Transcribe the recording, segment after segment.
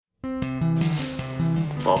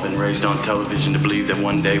We've all been raised on television to believe that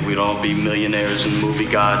one day we'd all be millionaires and movie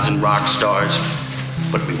gods and rock stars,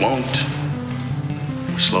 but we won't.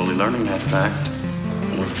 We're slowly learning that fact,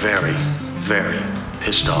 and we're very, very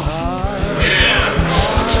pissed off.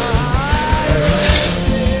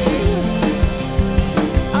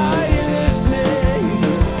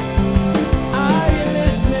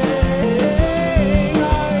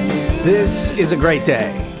 This is a great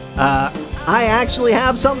day. I actually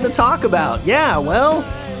have something to talk about. Yeah, well,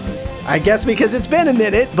 I guess because it's been a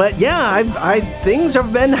minute, but yeah, things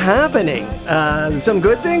have been happening. Some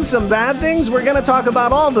good things, some bad things. We're going to talk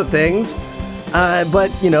about all the things.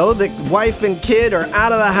 But, you know, the wife and kid are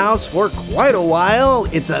out of the house for quite a while.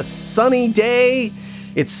 It's a sunny day.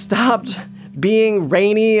 It's stopped being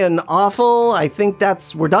rainy and awful. I think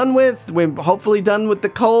we're done with. We're hopefully done with the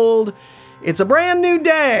cold. It's a brand new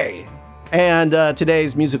day. And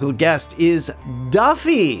today's musical guest is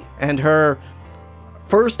Duffy and her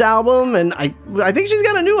first album. And I think she's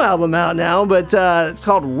got a new album out now, but it's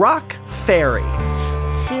called Rock Fairy.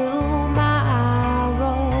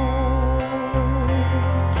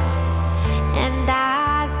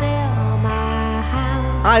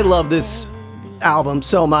 I love this album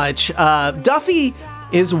so much. Duffy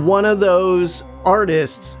is one of those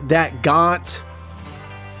artists that got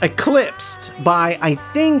eclipsed by, I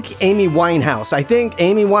think, Amy Winehouse. I think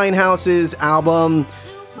Amy Winehouse's album,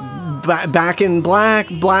 Back in Black,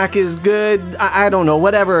 Black is Good, I don't know,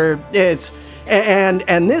 whatever it's, and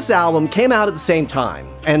this album came out at the same time.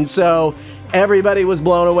 And so everybody was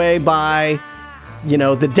blown away by, you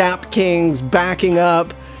know, the Dap Kings backing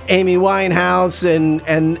up Amy Winehouse,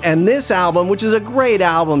 and this album, which is a great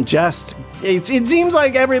album, it seems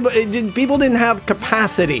like people didn't have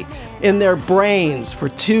capacity in their brains for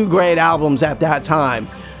two great albums at that time.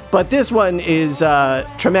 But this one is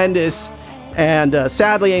tremendous, and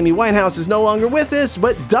sadly Amy Winehouse is no longer with us,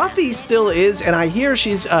 but Duffy still is, and I hear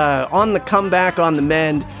she's on the comeback, on the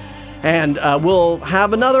mend, and will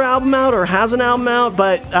have another album out, or has an album out,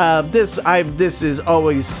 but this is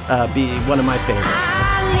always be one of my favorites.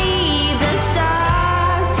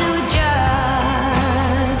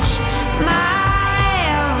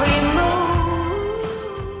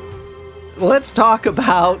 Let's talk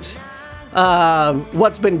about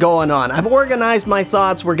what's been going on. I've organized my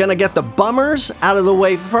thoughts. We're going to get the bummers out of the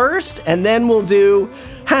way first, and then we'll do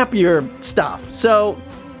happier stuff. So,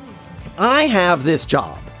 I have this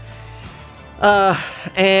job.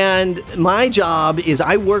 And my job is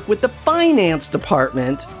I work with the finance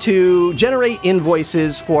department to generate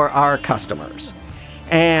invoices for our customers.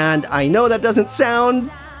 And I know that doesn't sound...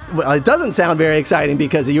 Well, it doesn't sound very exciting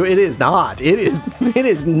because it is not. It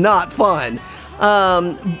is not fun.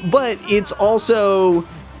 But it's also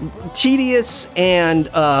tedious and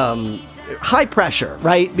high pressure,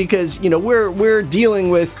 right? Because, you know, we're dealing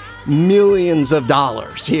with millions of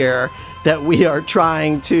dollars here that we are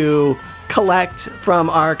trying to collect from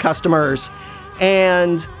our customers.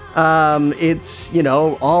 And it's, you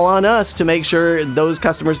know, all on us to make sure those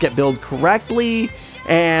customers get billed correctly,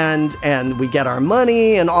 and we get our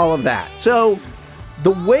money and all of that. So the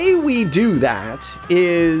way we do that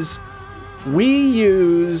is we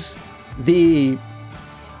use the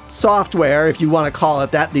software, if you want to call it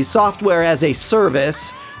that, the software as a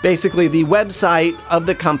service, basically the website of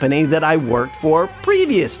the company that I worked for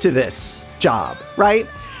previous to this job, right?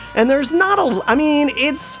 And there's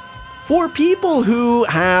it's for people who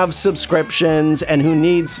have subscriptions and who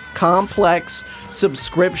needs complex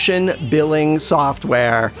subscription billing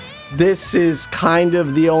software. This is kind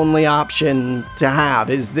of the only option to have,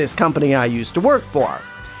 is this company I used to work for.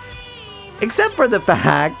 Except for the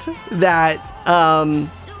fact that,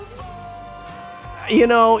 you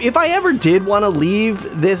know, if I ever did want to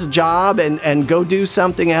leave this job and go do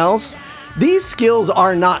something else, these skills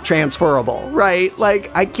are not transferable, right?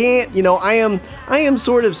 Like, I can't, you know, I am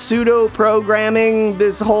sort of pseudo programming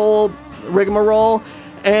this whole rigmarole,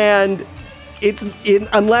 and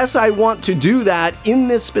unless I want to do that in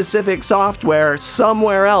this specific software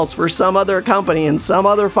somewhere else for some other company in some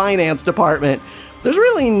other finance department, there's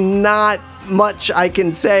really not much I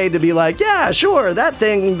can say to be like, yeah, sure, that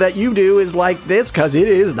thing that you do is like this, because it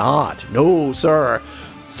is not. No, sir.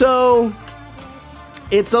 So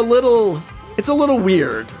it's a little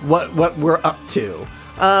weird what we're up to.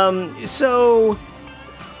 So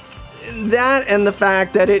that, and the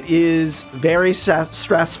fact that it is very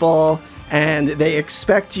stressful, and they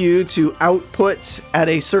expect you to output at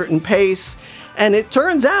a certain pace, and it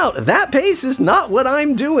turns out that pace is not what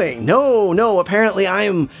I'm doing. No, apparently I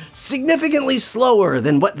am significantly slower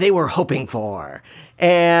than what they were hoping for.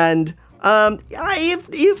 And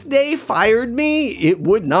If they fired me, it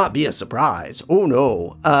would not be a surprise. Oh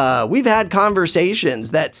no. We've had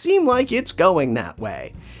conversations that seem like it's going that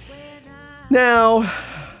way. Now,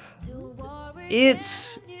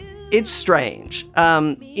 it's strange.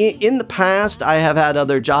 In the past, I have had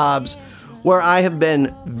other jobs where I have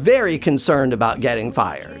been very concerned about getting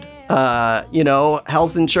fired.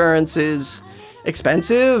 Health insurance is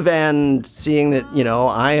expensive, and seeing that,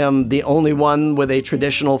 I am the only one with a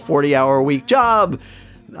traditional 40-hour-a-week job,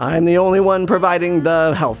 I'm the only one providing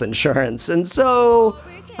the health insurance. And so,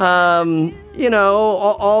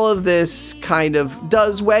 all of this kind of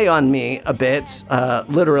does weigh on me a bit,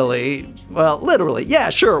 literally. Well, literally, yeah,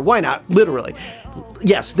 sure, why not? Literally.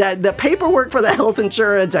 Yes, the paperwork for the health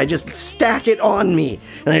insurance, I just stack it on me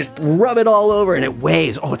and I just rub it all over and it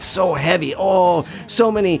weighs. Oh, it's so heavy. Oh,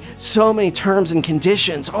 so many terms and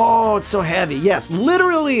conditions. Oh, it's so heavy. Yes,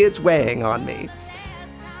 literally it's weighing on me.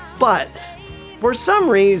 But for some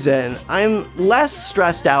reason, I'm less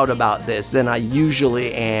stressed out about this than I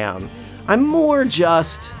usually am. I'm more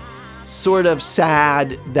just sort of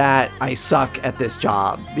sad that I suck at this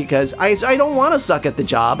job, because I don't want to suck at the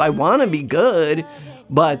job. I want to be good,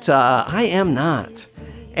 but I am not.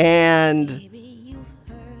 And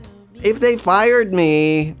if they fired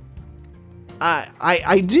me,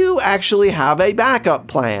 I do actually have a backup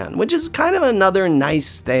plan, which is kind of another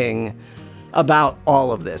nice thing about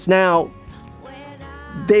all of this. Now,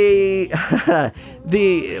 I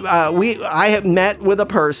have met with a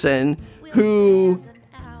person who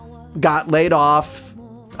got laid off,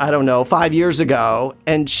 5 years ago,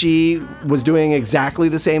 and she was doing exactly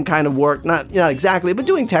the same kind of work, not exactly, but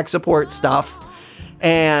doing tech support stuff,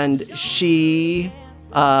 and she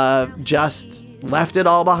just left it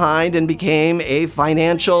all behind and became a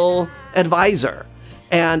financial advisor.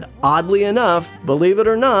 And oddly enough, believe it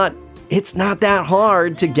or not, it's not that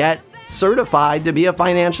hard to get certified to be a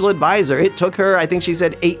financial advisor. It took her, I think she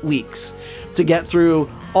said, 8 weeks to get through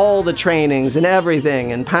all the trainings and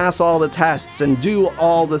everything and pass all the tests and do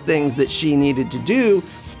all the things that she needed to do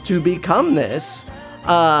to become this.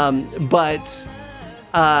 But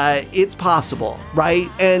it's possible, right?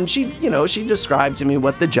 And she described to me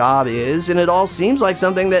what the job is, and it all seems like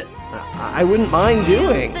something that I wouldn't mind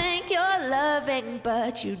doing. You think you're loving,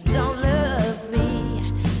 but you don't love me.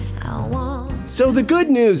 So the good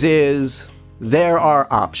news is there are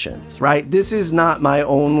options, right? This is not my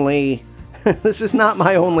only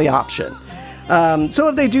option. So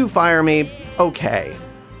if they do fire me, okay.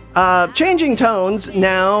 Changing tones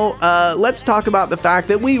now, let's talk about the fact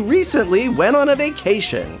that we recently went on a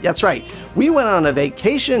vacation. That's right. We went on a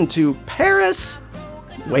vacation to Paris.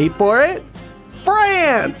 Wait for it.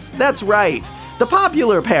 France. That's right. The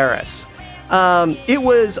popular Paris. It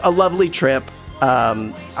was a lovely trip.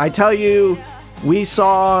 I tell you, we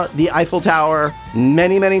saw the Eiffel Tower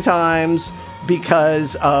many, many times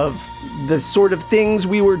because of the sort of things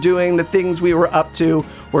we were doing, the things we were up to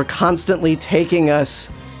were constantly taking us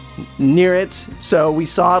near it. So we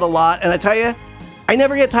saw it a lot. And I tell you, I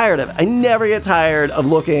never get tired of it. I never get tired of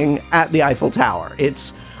looking at the Eiffel Tower.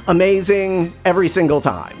 It's amazing every single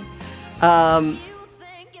time.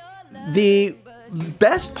 The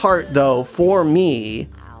best part, though, for me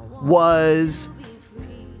was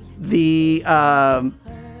the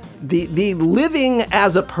living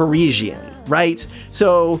as a Parisian, right?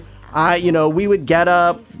 So we would get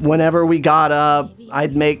up whenever we got up.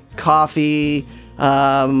 I'd make coffee.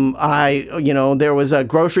 There was a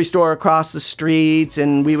grocery store across the street,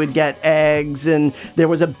 and we would get eggs, and there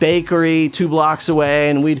was a bakery 2 blocks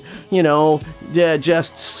away, and we'd,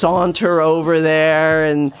 just saunter over there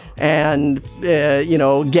and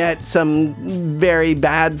get some very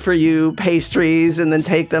bad for you pastries and then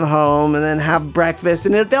take them home and then have breakfast.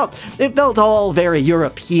 And it felt all very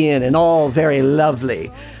European and all very lovely.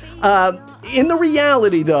 In the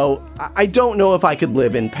reality, though, I don't know if I could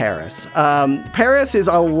live in Paris. Paris is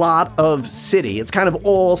a lot of city. It's kind of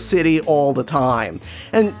all city all the time.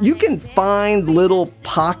 And you can find little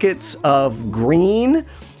pockets of green,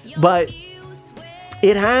 but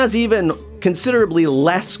it has even considerably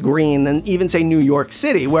less green than even, say, New York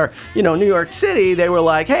City, where, New York City, they were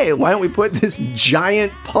like, hey, why don't we put this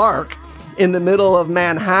giant park in the middle of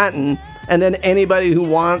Manhattan, and then anybody who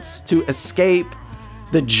wants to escape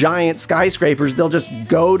the giant skyscrapers, they'll just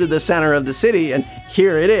go to the center of the city, and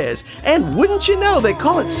here it is. And wouldn't you know, they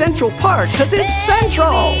call it Central Park because it's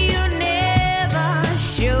central.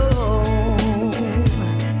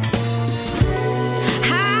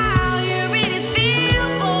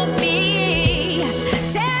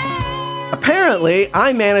 Apparently,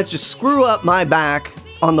 I managed to screw up my back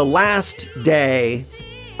on the last day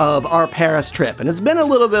of our Paris trip, and it's been a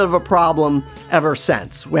little bit of a problem ever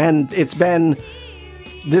since. This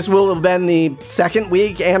will have been the second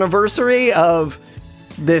week anniversary of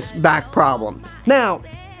this back problem. Now,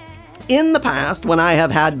 in the past, when I have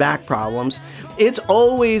had back problems, it's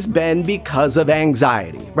always been because of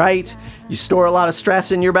anxiety, right? You store a lot of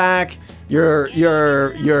stress in your back.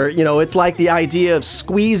 It's like the idea of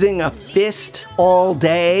squeezing a fist all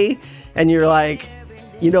day, and you're like,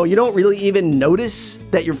 you don't really even notice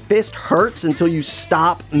that your fist hurts until you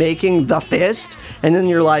stop making the fist. And then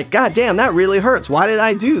you're like, God damn, that really hurts. Why did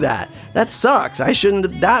I do that? That sucks. I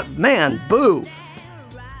shouldn't have, boo.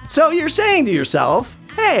 So you're saying to yourself,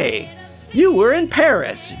 hey, you were in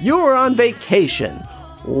Paris. You were on vacation.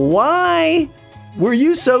 Why were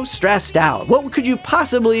you so stressed out? What could you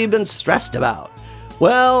possibly have been stressed about?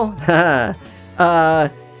 Well,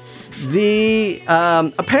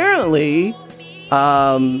 apparently,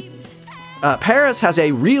 Paris has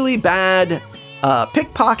a really bad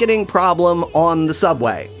pickpocketing problem on the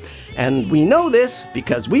subway. And we know this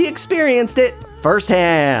because we experienced it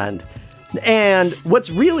firsthand. And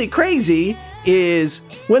what's really crazy is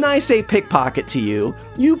when I say pickpocket to you,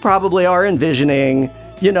 you probably are envisioning,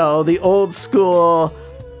 the old school,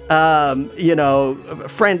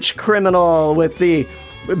 French criminal with the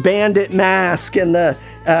bandit mask and the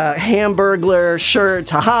Hamburglar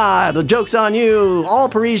shirt. Haha, the joke's on you. All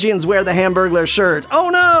Parisians wear the Hamburglar shirt.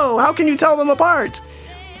 Oh no, how can you tell them apart?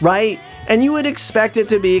 Right? And you would expect it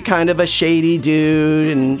to be kind of a shady dude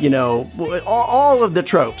and, all of the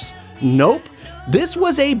tropes. Nope. This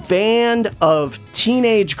was a band of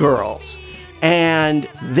teenage girls, and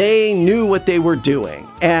they knew what they were doing.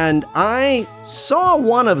 And I saw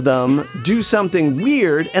one of them do something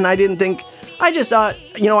weird, and I just thought,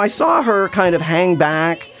 I saw her kind of hang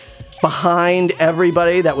back behind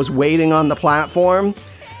everybody that was waiting on the platform,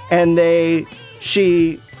 and as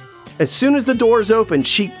soon as the doors opened,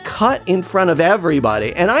 she cut in front of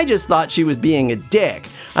everybody, and I just thought she was being a dick.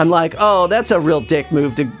 I'm like, oh, that's a real dick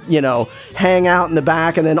move to, hang out in the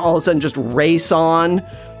back and then all of a sudden just race on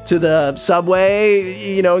to the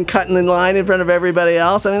subway, and cutting in line in front of everybody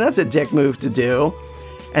else. I mean, that's a dick move to do.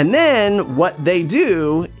 And then what they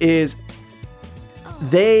do is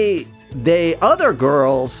other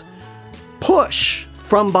girls push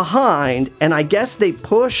from behind, and I guess they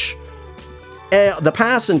push the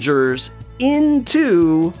passengers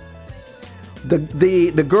into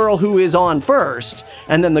the girl who is on first,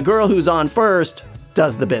 and then the girl who's on first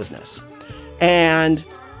does the business. And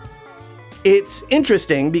it's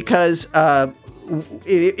interesting because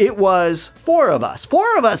it was four of us.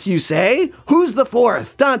 Four of us, you say? Who's the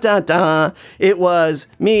fourth? Dun, dun, dun. It was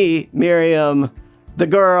me, Miriam, the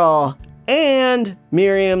girl, and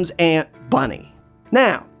Miriam's Aunt Bunny.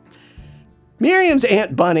 Now, Miriam's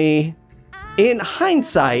Aunt Bunny, in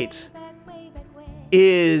hindsight,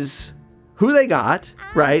 is who they got,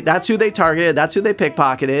 right? That's who they targeted. That's who they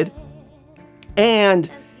pickpocketed. And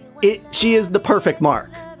she is the perfect mark,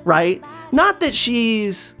 right? Not that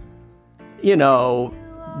she's,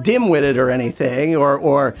 dim-witted or anything,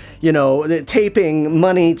 or taping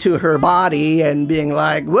money to her body and being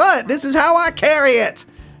like, what? This is how I carry it.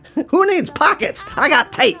 Who needs pockets? I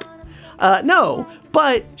got tape. No,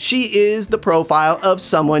 but she is the profile of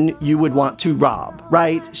someone you would want to rob,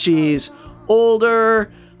 right? She's older,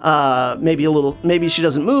 maybe she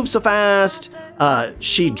doesn't move so fast.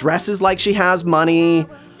 She dresses like she has money.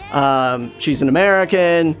 She's an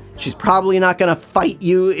American. She's probably not going to fight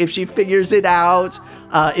you if she figures it out.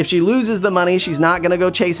 If she loses the money, she's not going to go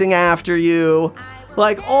chasing after you.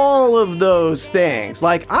 Like all of those things.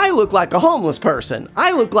 Like, I look like a homeless person.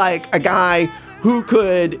 I look like a guy who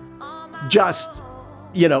could just,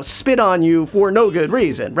 spit on you for no good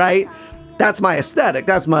reason, right? That's my aesthetic.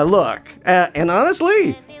 That's my look. And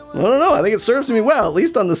honestly, I don't know. I think it serves me well, at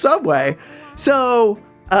least on the subway. So,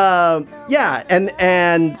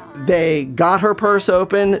 and they got her purse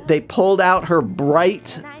open. They pulled out her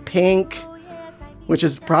bright pink, which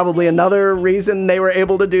is probably another reason they were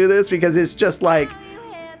able to do this, because it's just like,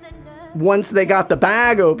 once they got the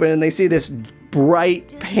bag open and they see this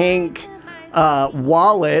bright pink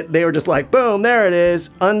wallet, they were just like, boom, there it is,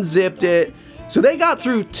 unzipped it. So they got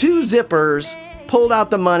through 2 zippers, pulled out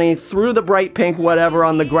the money, threw the bright pink whatever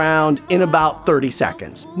on the ground in about 30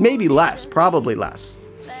 seconds. Maybe less, probably less.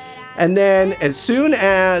 And then as soon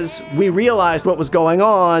as we realized what was going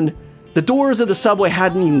on, the doors of the subway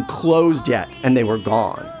hadn't even closed yet, and they were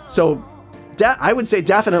gone. So I would say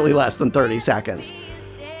definitely less than 30 seconds.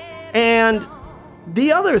 And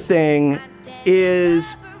the other thing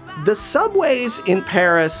is the subways in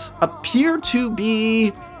Paris appear to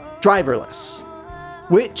be driverless,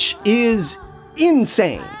 which is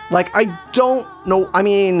insane. Like, I don't know. I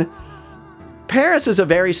mean, Paris is a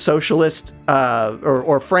very socialist,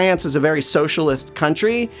 or France is a very socialist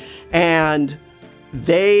country, and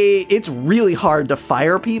it's really hard to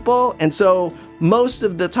fire people. And so most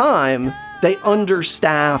of the time they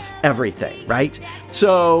understaff everything, right?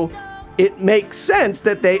 So it makes sense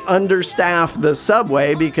that they understaff the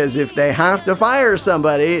subway, because if they have to fire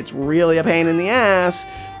somebody, it's really a pain in the ass.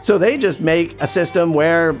 So they just make a system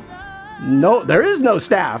where there is no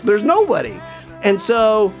staff. There's nobody. And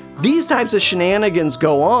so these types of shenanigans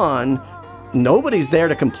go on. Nobody's there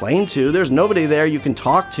to complain to. There's nobody there you can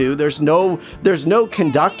talk to. There's no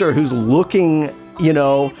conductor who's looking,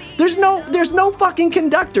 there's no fucking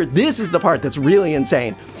conductor. This is the part that's really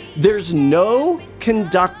insane. There's no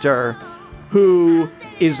conductor who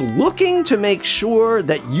is looking to make sure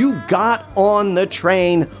that you got on the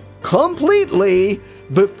train completely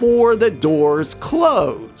before the doors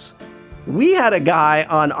close. We had a guy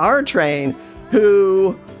on our train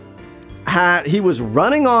who he was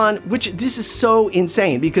running on, which this is so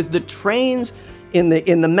insane, because the trains in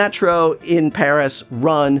the metro in Paris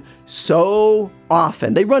run so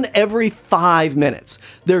often. They run every 5 minutes.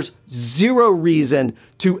 There's zero reason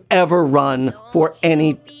to ever run for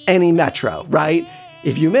any metro, right?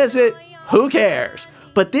 If you miss it, who cares?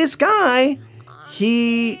 But this guy,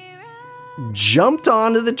 he jumped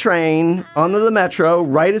onto the train, onto the metro,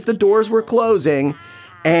 right as the doors were closing,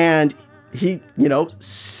 and he,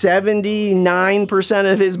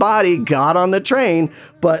 79% of his body got on the train,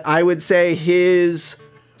 but I would say his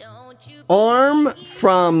arm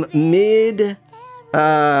from mid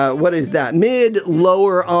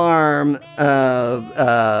lower arm,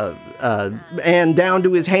 and down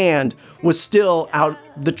to his hand was still out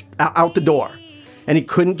the door, and he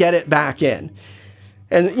couldn't get it back in.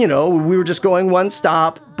 And, we were just going one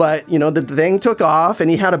stop, but, the thing took off,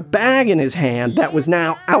 and he had a bag in his hand that was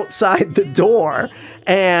now outside the door.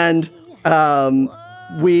 And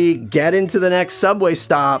we get into the next subway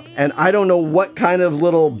stop, and I don't know what kind of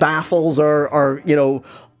little baffles are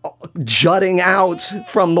jutting out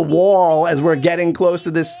from the wall as we're getting close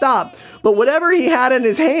to this stop. But whatever he had in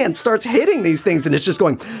his hand starts hitting these things, and it's just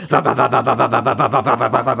going, and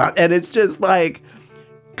it's just like,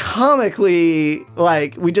 comically,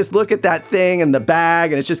 like, we just look at that thing and the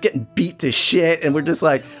bag, and it's just getting beat to shit, and we're just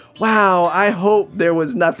like, wow, I hope there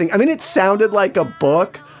was nothing. I mean, it sounded like a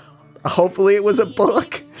book. Hopefully it was a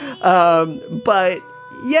book. But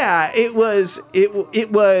yeah, it was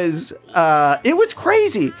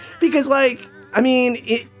crazy, because, like, I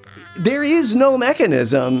mean, there is no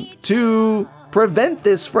mechanism to prevent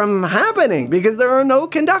this from happening, because there are no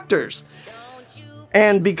conductors.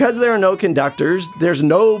 And because there are no conductors, there's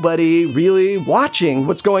nobody really watching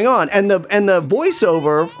what's going on. And the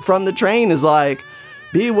voiceover from the train is like,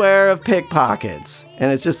 beware of pickpockets.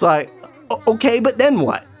 And it's just like, okay, but then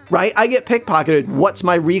what? Right? I get pickpocketed. What's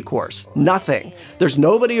my recourse? Nothing. There's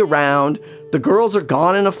nobody around. The girls are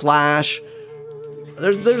gone in a flash.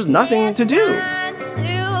 There's nothing to do.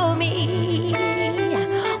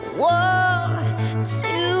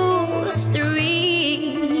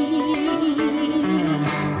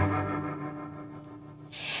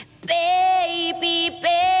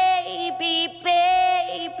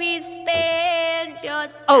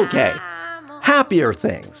 Okay, happier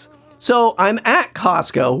things. So I'm at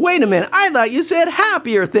Costco. Wait a minute, I thought you said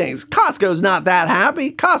happier things. Costco's not that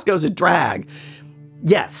happy. Costco's a drag.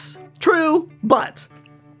 Yes, true, but.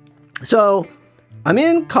 So I'm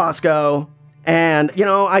in Costco, and,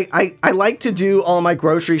 I like to do all my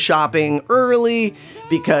grocery shopping early,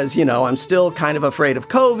 because, I'm still kind of afraid of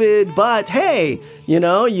COVID, but hey,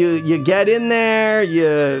 you get in there,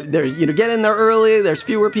 get in there early, there's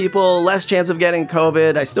fewer people, less chance of getting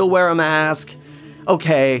COVID, I still wear a mask,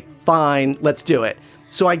 okay, fine, let's do it.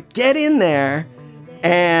 So I get in there,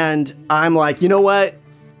 and I'm like, you know what?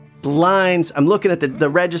 The lines, I'm looking at the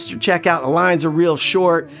register checkout, the lines are real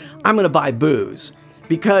short, I'm gonna buy booze.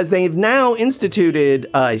 Because they've now instituted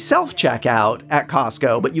a self-checkout at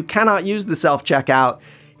Costco, but you cannot use the self-checkout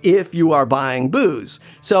if you are buying booze.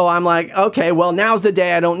 So I'm like, okay, well, now's the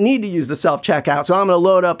day I don't need to use the self-checkout, so I'm gonna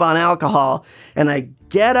load up on alcohol. And I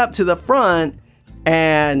get up to the front,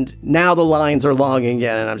 and now the lines are long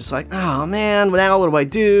again. And I'm just like, oh man, now what do I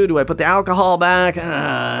do? Do I put the alcohol back?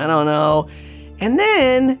 I don't know. And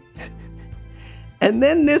then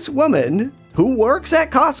this woman who works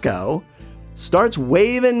at Costco starts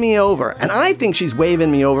waving me over, and I think she's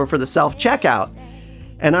waving me over for the self-checkout.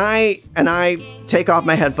 And I take off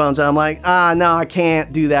my headphones, and I'm like, no, I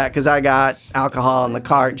can't do that because I got alcohol in the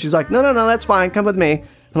cart. She's like, no, that's fine. Come with me.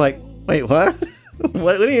 I'm like, wait, what?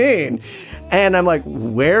 What do you mean? And I'm like,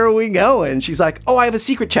 where are we going? She's like, oh, I have a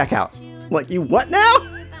secret checkout. I'm like, you what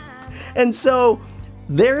now? And so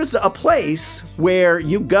there's a place where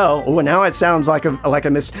you go. Oh, now it sounds like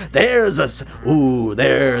a miss. There's a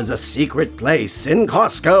secret place in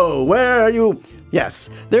Costco where you. Yes,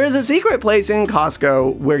 there is a secret place in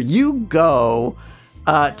Costco where you go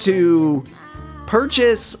to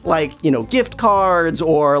purchase gift cards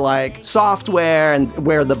or like software, and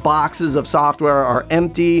where the boxes of software are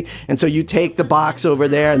empty. And so you take the box over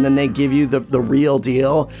there and then they give you the real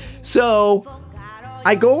deal. So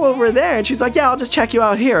I go over there and she's like, yeah, I'll just check you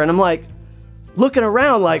out here. And I'm like looking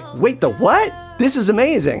around like, wait, the what? This is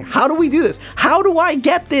amazing. How do we do this? How do I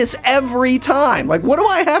get this every time? Like, what do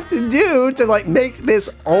I have to do to like make this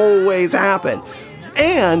always happen?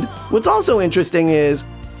 And what's also interesting is,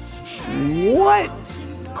 what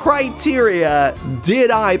criteria did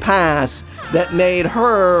I pass that made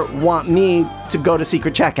her want me to go to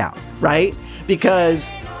secret checkout, right? Because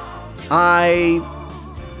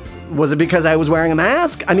was it because I was wearing a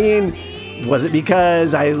mask? I mean, was it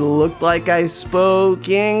because I looked like I spoke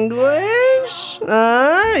English?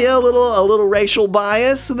 Yeah, a little racial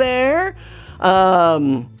bias there.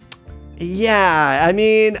 Yeah, I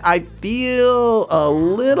mean, I feel a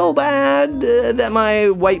little bad that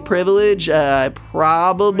my white privilege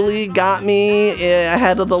probably got me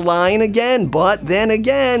ahead of the line again. But then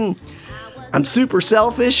again, I'm super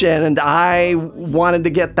selfish and I wanted to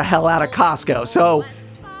get the hell out of Costco. So,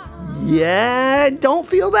 yeah, don't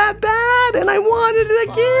feel that bad, and I wanted it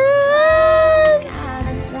again.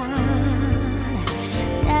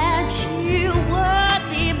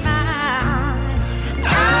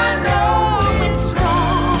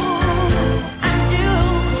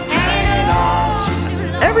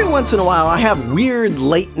 Every once in a while, I have weird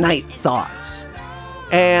late night thoughts,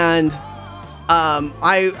 and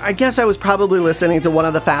I guess I was probably listening to one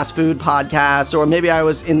of the fast food podcasts, or maybe I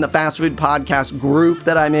was in the fast food podcast group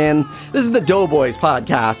that I'm in. This is the Doughboys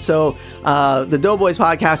podcast. So the Doughboys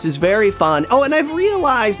podcast is very fun. Oh, and I've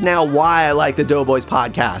realized now why I like the Doughboys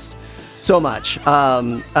podcast so much.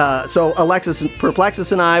 So Alexis and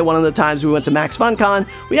Perplexus and I, one of the times we went to Max FunCon,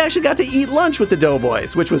 we actually got to eat lunch with the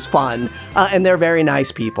Doughboys, which was fun. And they're very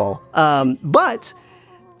nice people. But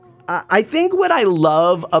I think what I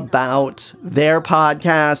love about their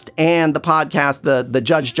podcast and the podcast, the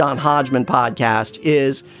Judge John Hodgman podcast,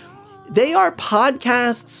 is they are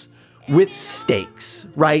podcasts with stakes,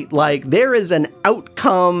 right? Like, there is an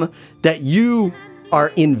outcome that you are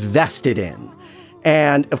invested in.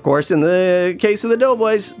 And of course, in the case of the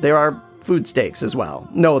Doughboys, there are food stakes as well.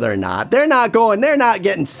 No, they're not. They're not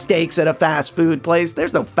getting steaks at a fast food place.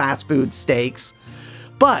 There's no fast food steaks.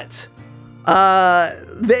 But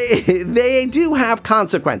they do have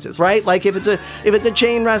consequences, right? Like if it's a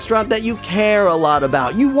chain restaurant that you care a lot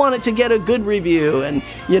about, you want it to get a good review, and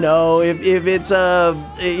if it's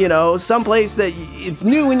someplace that it's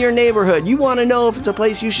new in your neighborhood, you want to know if it's a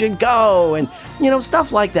place you should go, and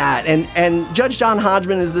stuff like that. And Judge John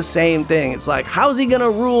Hodgman is the same thing. It's like, how's he gonna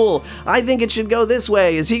rule? I think it should go this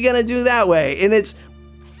way. Is he gonna do that way? And it's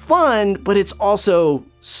fun, but it's also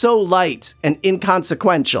so light and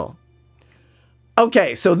inconsequential.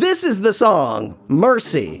 Okay, so this is the song,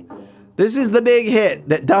 Mercy. This is the big hit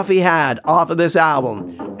that Duffy had off of this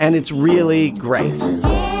album, and it's really great.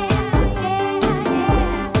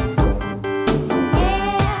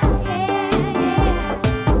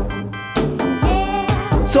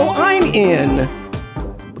 So I'm in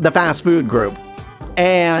the fast food group,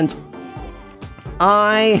 and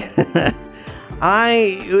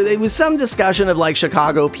it was some discussion of like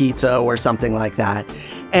Chicago pizza or something like that.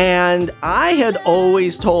 And I had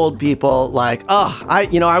always told people like,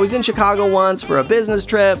 I was in Chicago once for a business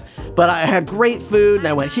trip, but I had great food and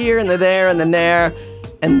I went here and there and then there.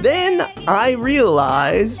 And then I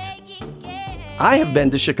realized I have been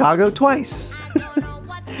to Chicago twice.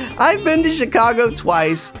 I've been to Chicago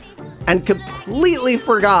twice and completely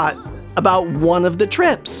forgot about one of the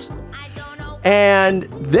trips. And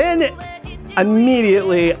then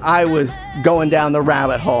immediately I was going down the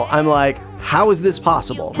rabbit hole. I'm like, how is this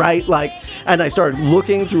possible, right? And I started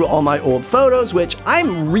looking through all my old photos, which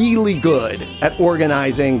I'm really good at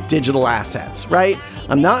organizing digital assets, right?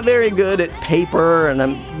 I'm not very good at paper, and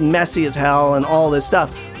I'm messy as hell and all this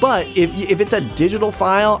stuff. But if it's a digital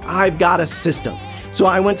file, I've got a system. So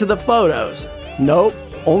I went to the photos. Nope.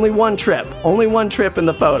 Only one trip in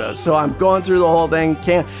the photos. So I'm going through the whole thing.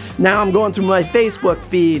 Now I'm going through my Facebook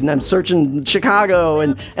feed and I'm searching Chicago,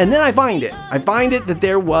 and then I find it. That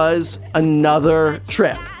there was another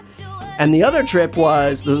trip. And the other trip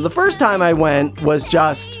was the first time I went was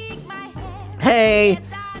just, hey,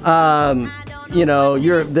 there's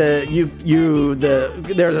a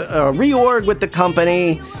reorg with the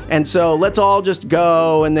company, and so let's all just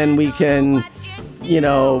go, and then we can,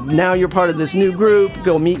 now you're part of this new group,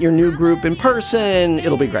 go meet your new group in person,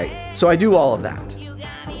 it'll be great. So I do all of that.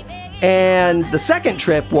 And the second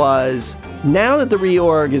trip was, now that the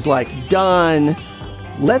reorg is done,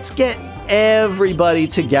 let's get everybody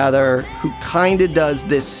together who kind of does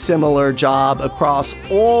this similar job across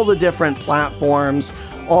all the different platforms,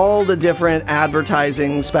 all the different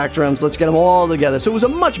advertising spectrums. Let's get them all together. So it was a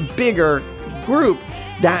much bigger group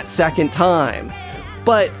that second time.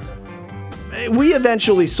 But we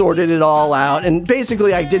eventually sorted it all out, and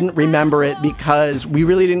basically I didn't remember it because we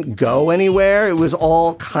really didn't go anywhere. It was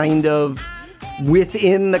all kind of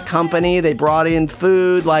within the company. They brought in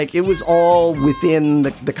food, it was all within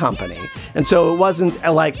the company. And so it wasn't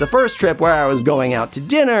like the first trip where I was going out to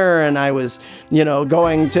dinner and I was,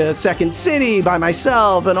 going to Second City by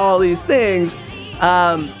myself and all these things.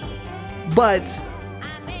 But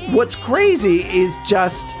what's crazy is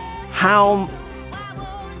just how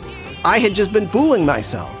I had just been fooling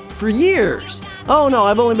myself for years. Oh no,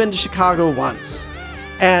 I've only been to Chicago once.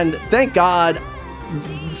 And thank God,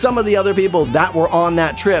 some of the other people that were on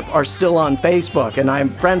that trip are still on Facebook, and I'm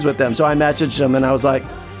friends with them. So I messaged them and I was like,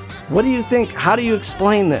 what do you think? How do you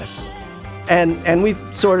explain this? And we've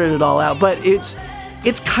sorted it all out. But it's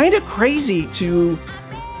kind of crazy to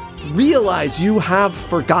realize you have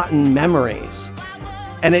forgotten memories.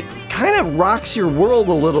 And it kind of rocks your world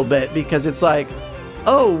a little bit, because it's like,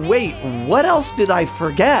 oh, wait, what else did I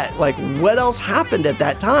forget? What else happened at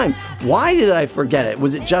that time? Why did I forget it?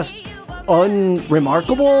 Was it just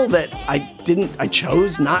unremarkable that I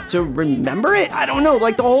chose not to remember it? I don't know.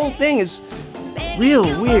 The whole thing is real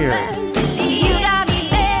weird.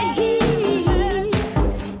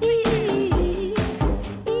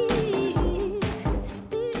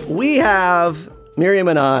 Miriam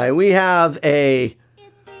and I, we have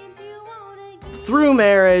through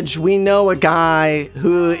marriage, we know a guy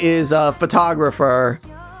who is a photographer,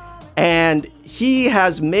 and he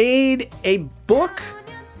has made a book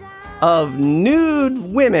of nude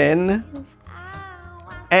women,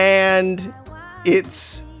 and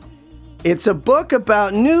it's a book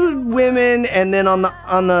about nude women, and then on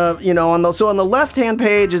the left-hand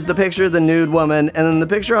page is the picture of the nude woman, and then the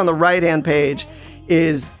picture on the right-hand page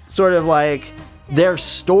is sort of their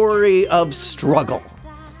story of struggle.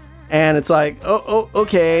 And it's oh,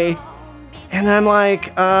 okay. And I'm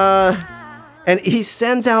and he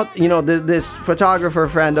sends out, this photographer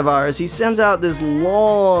friend of ours, he sends out this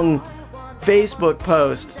long Facebook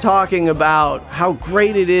post talking about how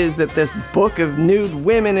great it is that this book of nude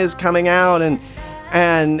women is coming out, and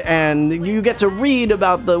you get to read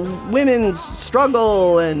about the women's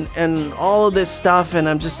struggle and all of this stuff. And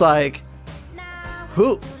I'm just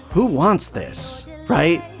who wants this,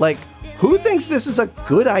 right? Who thinks this is a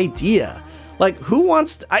good idea? Who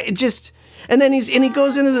wants and then he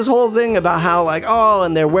goes into this whole thing about how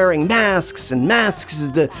and they're wearing masks, and masks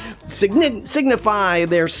is to signify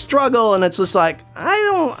their struggle, and it's just I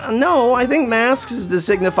don't know. I think masks is to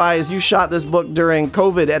signify as you shot this book during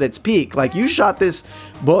COVID at its peak. You shot this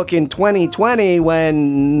book in 2020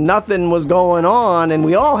 when nothing was going on and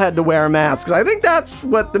we all had to wear masks. I think that's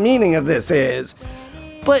what the meaning of this is.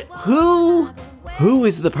 But who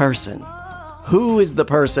is the person? Who is the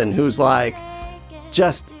person who's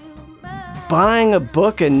just buying a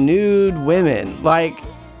book of nude women?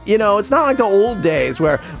 It's not like the old days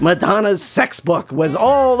where Madonna's sex book was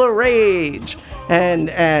all the rage.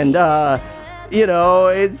 And it's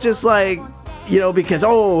just because,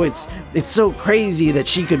 it's so crazy that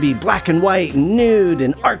she could be black and white and nude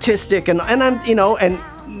and artistic. And I'm, and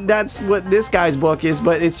that's what this guy's book is.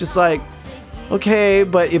 But it's just okay,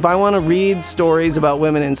 but if I want to read stories about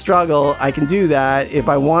women in struggle, I can do that. If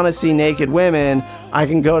I want to see naked women, I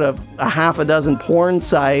can go to a half a dozen porn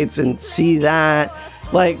sites and see that.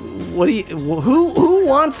 Who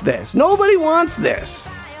wants this? Nobody wants this.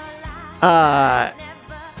 And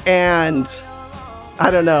I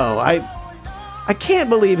don't know. I can't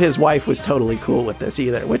believe his wife was totally cool with this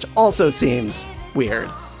either, which also seems weird.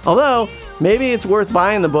 Although, maybe it's worth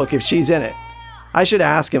buying the book if she's in it. I should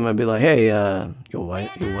ask him and be hey, your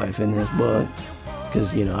wife in this book?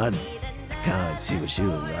 Because, I'd kind of see what she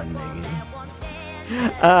was riding naked.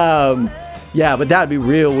 Yeah, but that'd be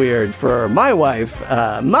real weird for my wife.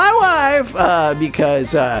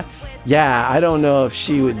 Because, I don't know if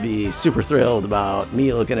she would be super thrilled about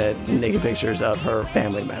me looking at naked pictures of her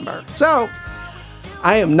family member. So,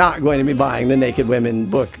 I am not going to be buying the Naked Women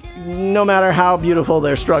book, no matter how beautiful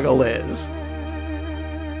their struggle is.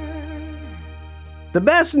 The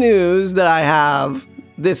best news that I have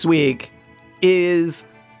this week is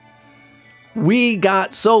we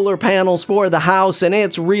got solar panels for the house and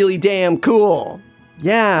it's really damn cool.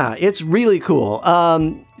 Yeah, it's really cool.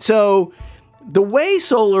 So the way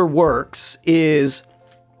solar works is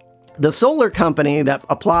the solar company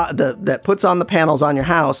that puts on the panels on your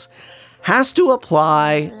house has to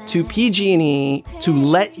apply to PG&E to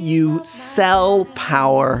let you sell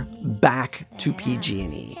power back to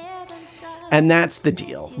PG&E. And that's the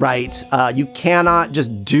deal, right? You cannot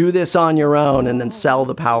just do this on your own and then sell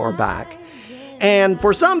the power back. And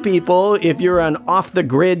for some people, if you're an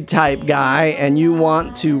off-the-grid type guy and you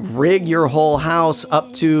want to rig your whole house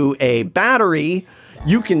up to a battery,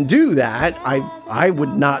 you can do that. I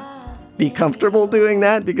would not be comfortable doing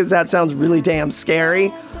that because that sounds really damn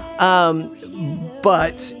scary.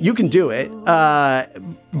 But you can do it.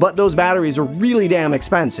 But those batteries are really damn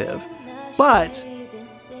expensive. But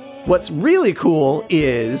what's really cool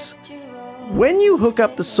is when you hook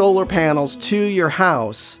up the solar panels to your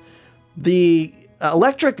house, the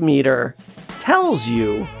electric meter tells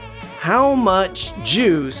you how much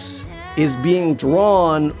juice is being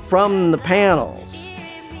drawn from the panels.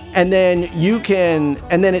 And then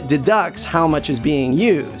it deducts how much is being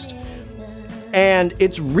used. And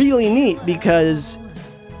it's really neat because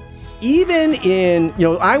even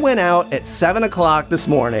I went out at 7 o'clock this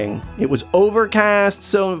morning. It was overcast,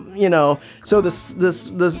 so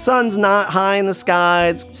the sun's not high in the sky.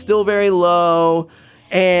 It's still very low,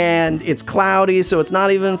 and it's cloudy, so it's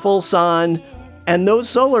not even full sun. And those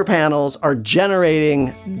solar panels are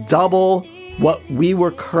generating double what we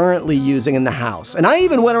were currently using in the house. And I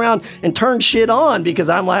even went around and turned shit on because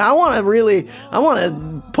I'm like, I want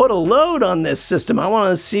to put a load on this system. I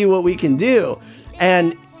want to see what we can do.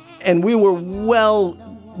 And we were well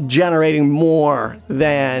generating more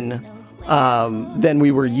than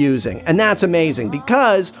we were using. And that's amazing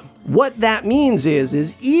because what that means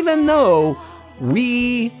is even though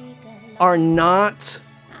we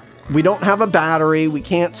don't have a battery, we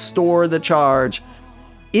can't store the charge,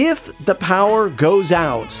 if the power goes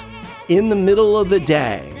out in the middle of the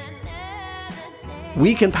day,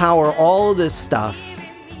 we can power all of this stuff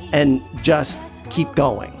and just keep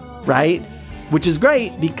going, right? Which is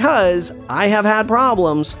great because I have had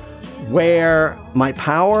problems where my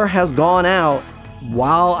power has gone out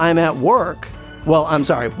while I'm at work. While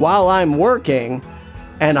I'm working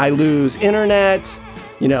and I lose internet,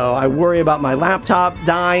 I worry about my laptop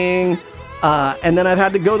dying. And then I've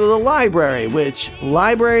had to go to the library, which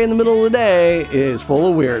library in the middle of the day is full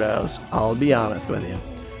of weirdos. I'll be honest with you.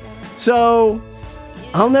 So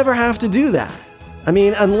I'll never have to do that. I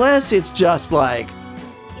mean, unless it's just like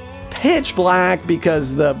pitch black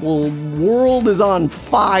because the world is on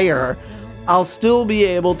fire, I'll still be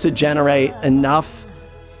able to generate enough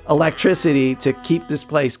electricity to keep this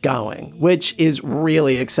place going, which is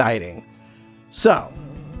really exciting. So,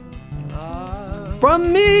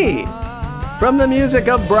 from me, from the music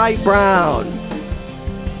of Bright Brown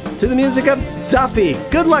to the music of Duffy.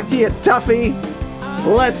 Good luck to you, Duffy.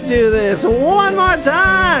 Let's do this one more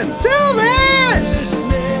time. Till then.